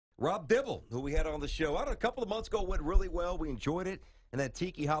Rob Dibble, who we had on the show, I don't know, a couple of months ago, went really well. We enjoyed it. And then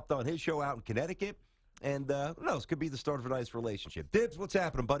Tiki hopped on his show out in Connecticut. And who knows, could be the start of a nice relationship. Dibs, what's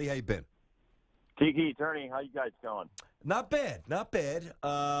happening, buddy? How you been? Tiki Tierney, how you guys going? Not bad, not bad.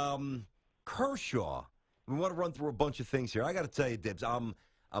 Kershaw, we want to run through a bunch of things here. I got to tell you, Dibs, I'm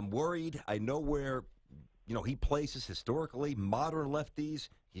worried. I know where, he places historically, modern lefties.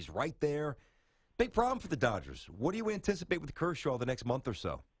 He's right there. Big problem for the Dodgers. What do you anticipate with Kershaw the next month or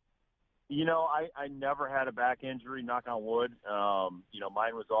so? I never had a back injury, knock on wood.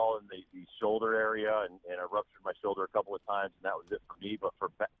 Mine was all in the shoulder area, and I ruptured my shoulder a couple of times, and that was it for me. But for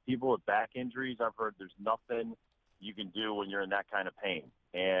people with back injuries, I've heard there's nothing you can do when you're in that kind of pain.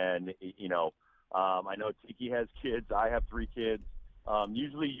 And, I know Tiki has kids. I have 3 kids.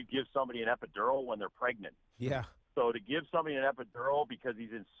 Usually you give somebody an epidural when they're pregnant. Yeah. So to give somebody an epidural because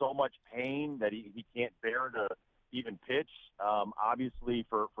he's in so much pain that he can't bear to even pitch, obviously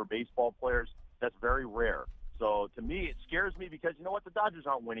for baseball players, that's very rare. So to me, it scares me because you know what? The Dodgers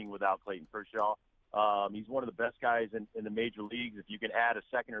aren't winning without Clayton Kershaw. He's one of the best guys in the major leagues. If you can add a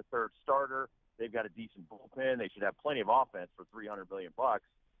second or third starter, they've got a decent bullpen. They should have plenty of offense for $300 million.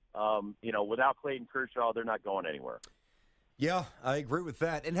 Without Clayton Kershaw, they're not going anywhere. Yeah, I agree with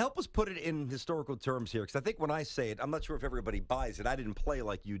that. And help us put it in historical terms here, because I think when I say it, I'm not sure if everybody buys it. I didn't play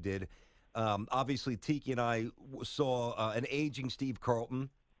like you did. Obviously, Tiki and I saw an aging Steve Carlton.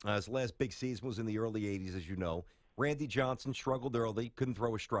 His last big season was in the early 80s, as you know. Randy Johnson struggled early, couldn't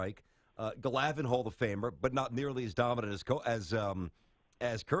throw a strike. Glavine, Hall of Famer, but not nearly as dominant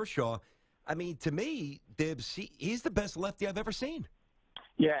as Kershaw. I mean, to me, Dibs, he's the best lefty I've ever seen.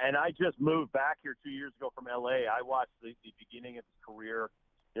 Yeah, and I just moved back here 2 years ago from L.A. I watched the beginning of his career.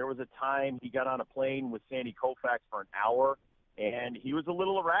 There was a time he got on a plane with Sandy Koufax for an hour, and he was a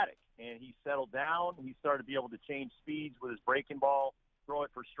little erratic. And he settled down. He started to be able to change speeds with his breaking ball, throw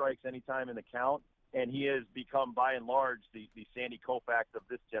it for strikes anytime in the count. And he has become, by and large, the Sandy Koufax of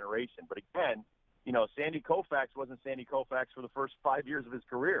this generation. But again, Sandy Koufax wasn't Sandy Koufax for the first 5 years of his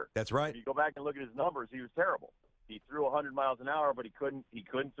career. That's right. If you go back and look at his numbers, he was terrible. He threw 100 miles an hour, but he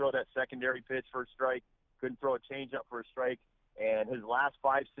couldn't throw that secondary pitch for a strike, couldn't throw a changeup for a strike. And his last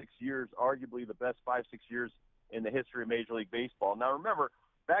 5-6 years, arguably the best 5-6 years in the history of Major League Baseball. Now, remember,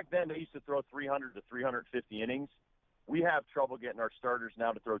 back then they used to throw 300 to 350 innings. We have trouble getting our starters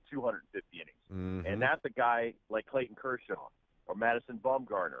now to throw 250 innings. Mm-hmm. And that's a guy like Clayton Kershaw or Madison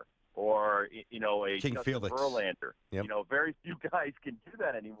Bumgarner or, a King Justin Felix. Verlander. Yep. Very few guys can do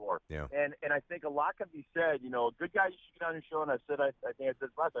that anymore. Yeah. And I think a lot can be said. A good guy you should get on your show, and I think I said it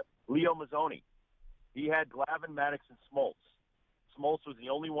last time, Leo Mazzoni. He had Glavine, Maddox, and Smoltz. Smoltz was the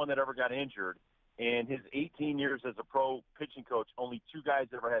only one that ever got injured. In his 18 years as a pro pitching coach, only 2 guys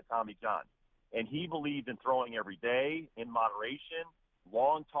ever had Tommy John. And he believed in throwing every day, in moderation,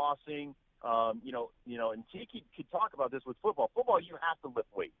 long tossing. And Tiki could talk about this with football. Football, you have to lift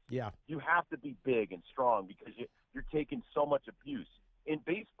weights. Yeah. You have to be big and strong because you're taking so much abuse. In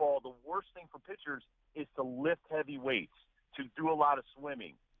baseball, the worst thing for pitchers is to lift heavy weights, to do a lot of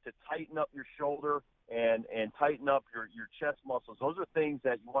swimming, to tighten up your shoulder and tighten up your chest muscles. Those are things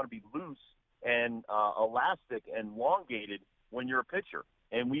that you want to be loose and elastic and elongated when you're a pitcher.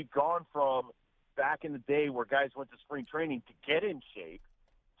 And we've gone from back in the day where guys went to spring training to get in shape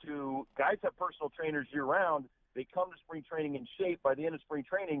to guys have personal trainers year-round. They come to spring training in shape. By the end of spring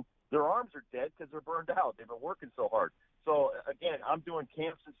training, their arms are dead because they're burned out. They've been working so hard. So, again, I'm doing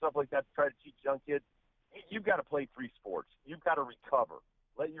camps and stuff like that to try to teach young kids. You've got to play 3 sports. You've got to recover.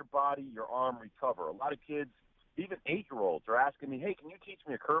 Let your body, your arm recover. A lot of kids, even 8-year-olds, are asking me, hey, can you teach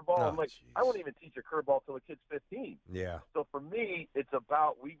me a curveball? I'm like, geez. I won't even teach a curveball till a kid's 15. Yeah. So for me, it's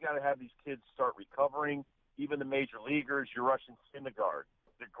about we've got to have these kids start recovering. Even the major leaguers, you're rushing Syndergaard,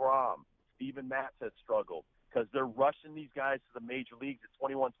 DeGrom, Steven Matz has struggled because they're rushing these guys to the major leagues at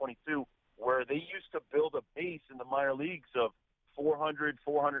 21, 22, where they used to build a base in the minor leagues of 400,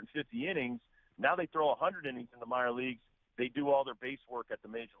 450 innings. Now they throw 100 innings in the minor leagues. They do all their base work at the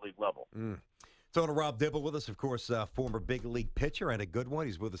major league level. So to Rob Dibble with us, of course, former big league pitcher and a good one.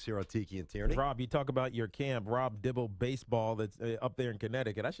 He's with us here on Tiki and Tierney. Rob, you talk about your camp, Rob Dibble Baseball, that's up there in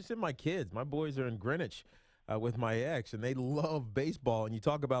Connecticut. I should send my kids. My boys are in Greenwich with my ex, and they love baseball. And you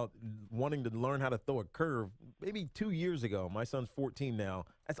talk about wanting to learn how to throw a curve. Maybe 2 years ago, my son's 14 now.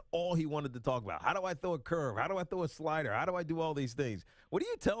 That's all he wanted to talk about. How do I throw a curve? How do I throw a slider? How do I do all these things? What do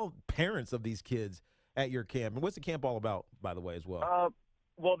you tell parents of these kids at your camp? And what's the camp all about, by the way, as well?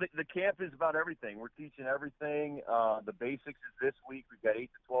 Well, the camp is about everything. We're teaching everything. The basics is this week. We've got 8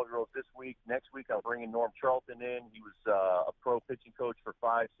 to 12-year-olds this week. Next week, I'm bringing Norm Charlton in. He was a pro pitching coach for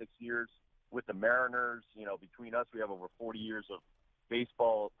 5-6 years with the Mariners. Between us, we have over 40 years of,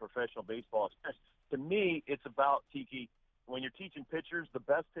 baseball, professional baseball experience. To me, it's about, Tiki, when you're teaching pitchers, the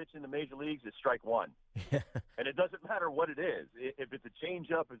best pitch in the major leagues is strike one. And it doesn't matter what it is. If it's a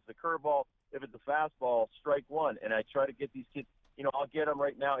changeup, if it's a curveball, if it's a fastball, strike one. And I try to get these kids, I'll get them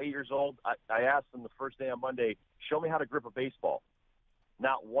right now, 8 years old. I asked them the first day on Monday, show me how to grip a baseball.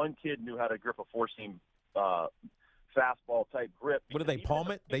 Not one kid knew how to grip a four-seam fastball type grip. What do they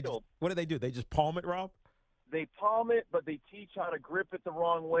palm it? What do they do? They just palm it, Rob? They palm it, but they teach how to grip it the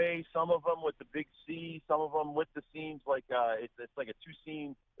wrong way. Some of them with the big C, some of them with the seams, like it's like a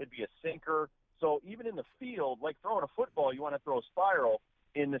two-seam. It'd be a sinker. So even in the field, like throwing a football, you want to throw a spiral.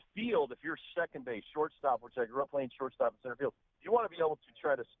 In the field, if you're second base, shortstop, which I grew up playing shortstop in center field, you want to be able to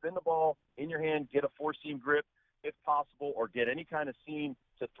try to spin the ball in your hand, get a four-seam grip if possible, or get any kind of seam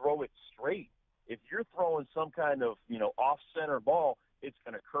to throw it straight. If you're throwing some kind of, off-center ball, it's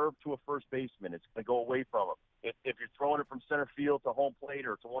going to curve to a first baseman. It's going to go away from him. If you're throwing it from center field to home plate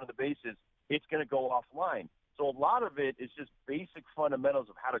or to one of the bases, it's going to go offline. So a lot of it is just basic fundamentals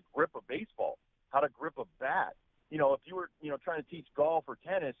of how to grip a baseball, how to grip a bat. If you were, trying to teach golf or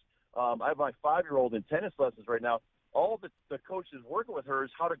tennis, I have my 5-year-old in tennis lessons right now. All the coach is working with her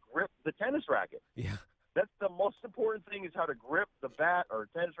is how to grip the tennis racket. Yeah. That's the most important thing, is how to grip the bat or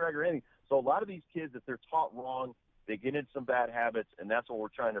tennis racket or anything. So a lot of these kids, if they're taught wrong, they get into some bad habits, and that's what we're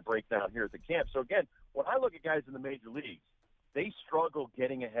trying to break down here at the camp. So, again, when I look at guys in the major leagues, they struggle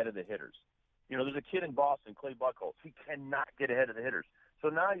getting ahead of the hitters. There's a kid in Boston, Clay Buchholz. He cannot get ahead of the hitters. So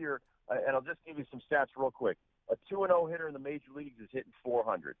now and I'll just give you some stats real quick. A 2-0 hitter in the major leagues is hitting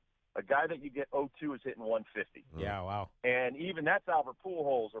 400. A guy that you get 0-2 is hitting 150. Yeah, wow. And even that's Albert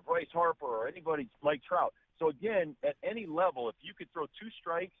Pujols or Bryce Harper or anybody, Mike Trout. So, again, at any level, if you could throw 2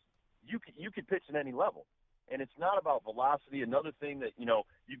 strikes, you could pitch at any level. And it's not about velocity. Another thing that,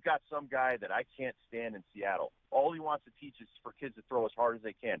 you've got some guy that I can't stand in Seattle. All he wants to teach is for kids to throw as hard as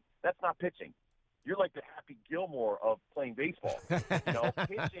they can. That's not pitching. You're like the Happy Gilmore of playing baseball.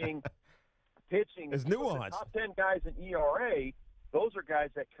 Pitching is nuance. The top 10 guys in ERA, those are guys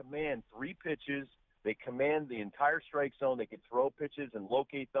that command 3 pitches. They command the entire strike zone. They can throw pitches and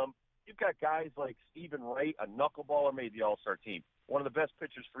locate them. You've got guys like Stephen Wright, a knuckleballer, made the All-Star team. One of the best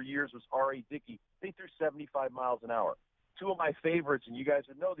pitchers for years was R.A. Dickey. They threw 75 miles an hour. 2 of my favorites, and you guys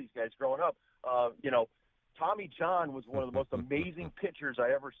would know these guys growing up, Tommy John was one of the most amazing pitchers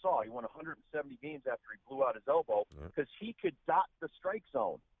I ever saw. He won 170 games after he blew out his elbow because he could dot the strike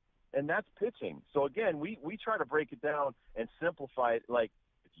zone. And that's pitching. So, again, we try to break it down and simplify it. Like,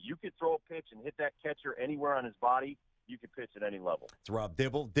 if you could throw a pitch and hit that catcher anywhere on his body, you could pitch at any level. It's Rob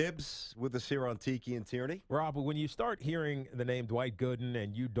Dibble. Dibs with us here on Tiki and Tierney. Rob, when you start hearing the name Dwight Gooden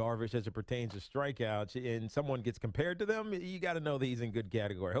and Yu Darvish as it pertains to strikeouts and someone gets compared to them, you got to know that he's in good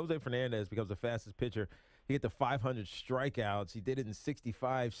category. Jose Fernandez becomes the fastest pitcher. He hit the 500 strikeouts. He did it in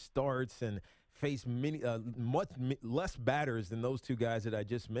 65 starts and faced much less batters than those 2 guys that I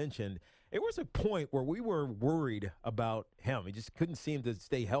just mentioned. It was a point where we were worried about him. He just couldn't seem to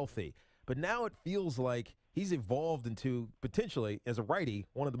stay healthy. But now it feels like he's evolved into, potentially, as a righty,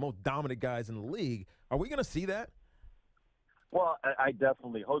 one of the most dominant guys in the league. Are we going to see that? Well, I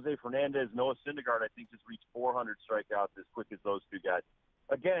definitely. Jose Fernandez, Noah Syndergaard, I think, just reached 400 strikeouts as quick as those 2 guys.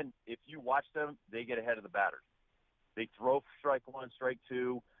 Again, if you watch them, they get ahead of the batters. They throw strike 1, strike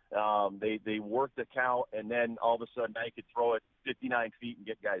 2. They work the count, and then all of a sudden now you could throw it 59 feet and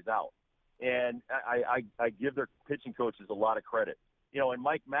get guys out. And I give their pitching coaches a lot of credit. And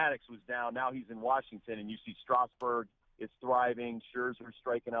Mike Maddox was down. Now he's in Washington, and you see Strasburg is thriving. Scherzer's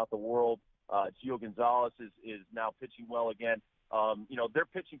striking out the world. Gio Gonzalez is now pitching well again. Their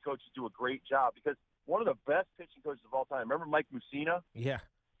pitching coaches do a great job because one of the best pitching coaches of all time, remember Mike Mussina? Yeah.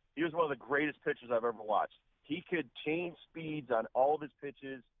 He was one of the greatest pitchers I've ever watched. He could change speeds on all of his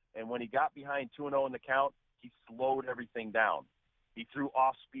pitches, and when he got behind 2-0 in the count, he slowed everything down. He threw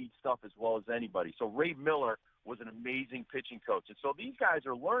off-speed stuff as well as anybody. So Ray Miller was an amazing pitching coach. And so these guys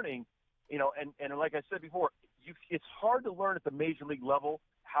are learning, and like I said before, it's hard to learn at the major league level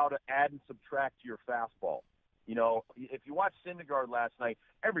how to add and subtract to your fastball. If you watch Syndergaard last night,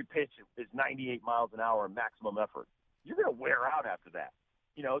 every pitch is 98 miles an hour and maximum effort. You're going to wear out after that.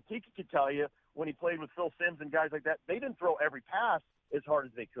 Tiki could tell you when he played with Phil Simms and guys like that, they didn't throw every pass as hard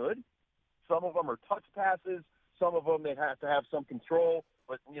as they could. Some of them are touch passes. Some of them they have to have some control.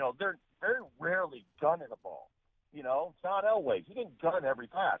 But, they're very rarely gunning a ball. John Elway, he didn't gun every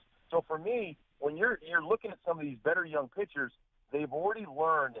pass. So for me, when you're looking at some of these better young pitchers, they've already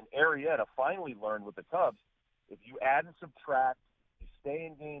learned, and Arrieta finally learned with the Cubs, if you add and subtract, you stay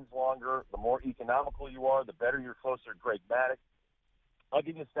in games longer, the more economical you are, the better you're closer to Greg Maddux. I'll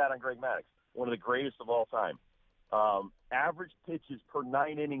give you a stat on Greg Maddux, one of the greatest of all time. Average pitches per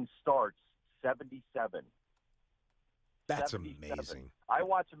 9 innings starts, 77. That's 77. amazing. I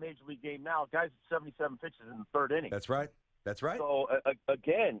watch a Major League game now. Guys at 77 pitches in the third inning. That's right. That's right. So,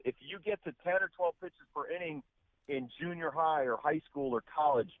 again, if you get to 10 or 12 pitches per inning in junior high or high school or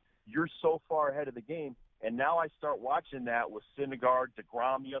college, you're so far ahead of the game. And now I start watching that with Syndergaard.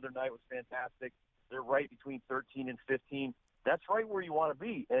 DeGrom the other night was fantastic. They're right between 13 and 15. That's right where you want to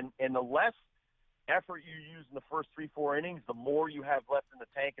be. And the less effort you use in the first 3-4 innings, the more you have left in the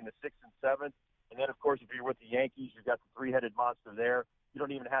tank in the 6th and 7th. And then, of course, if you're with the Yankees, you've got the three-headed monster there. You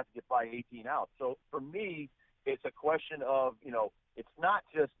don't even have to get by 18 outs. So for me, it's a question of, it's not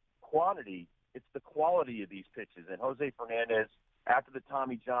just quantity, it's the quality of these pitches. And Jose Fernandez, after the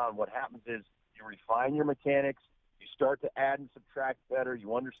Tommy John, what happens is you refine your mechanics, you start to add and subtract better,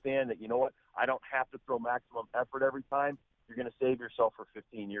 you understand that, I don't have to throw maximum effort every time. You're going to save yourself for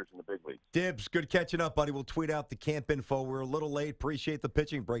 15 years in the big leagues. Dibs, good catching up, buddy. We'll tweet out the camp info. We're a little late. Appreciate the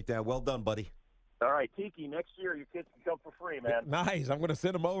pitching breakdown. Well done, buddy. All right, Tiki, next year your kids can come for free, man. Nice. I'm going to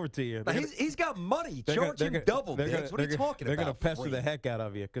send them over to you. Now, he's got money. Charge him double, Dibs. What are you talking about? They're going to pester the heck out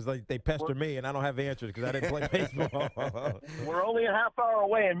of you because they pester me, and I don't have answers because I didn't play baseball. We're only a half hour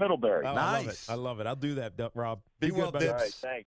away in Middlebury. Oh, nice. I love it. I'll do that, Rob. Be well, good, buddy. Dibs. All right, thanks.